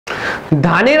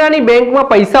ધાનેરાની બેંકમાં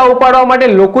પૈસા ઉપાડવા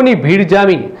માટે લોકોની ભીડ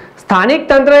જામી, સ્થાનિક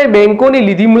તંત્રએ બેંકોની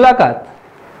લીધી મુલાકાત।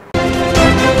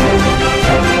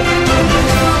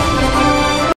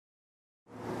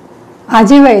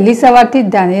 આજે વહેલી સવારથી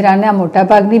જ ધાનેરાના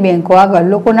મોટાભાગની બેંકો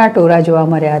આગળ લોકોના ટોળા જોવા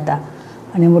મળ્યા હતા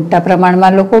અને મોટા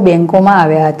પ્રમાણમાં લોકો બેંકોમાં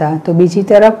આવ્યા હતા। તો બીજી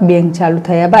તરફ બેંક ચાલુ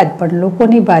થયા બાદ પણ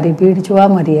લોકોની ભારે ભીડ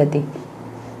જોવા મળી હતી।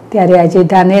 ત્યારે આજે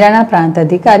ધાનેરાના પ્રાંત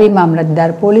અધિકારી,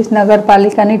 મામલતદાર, પોલીસ,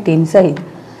 નગરપાલિકાની ટીમ સહિત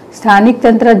સ્થાનિક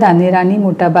તંત્ર ધાનેરાની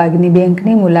મોટાભાગની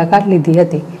બેંકની મુલાકાત લીધી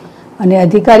હતી અને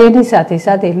અધિકારીઓની સાથે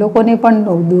સાથે લોકોને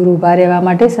પણ દૂર ઊભા રહેવા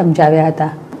માટે સમજાવ્યા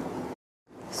હતા।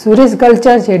 Suresh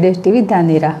culture, ZSTV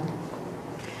Dhanera.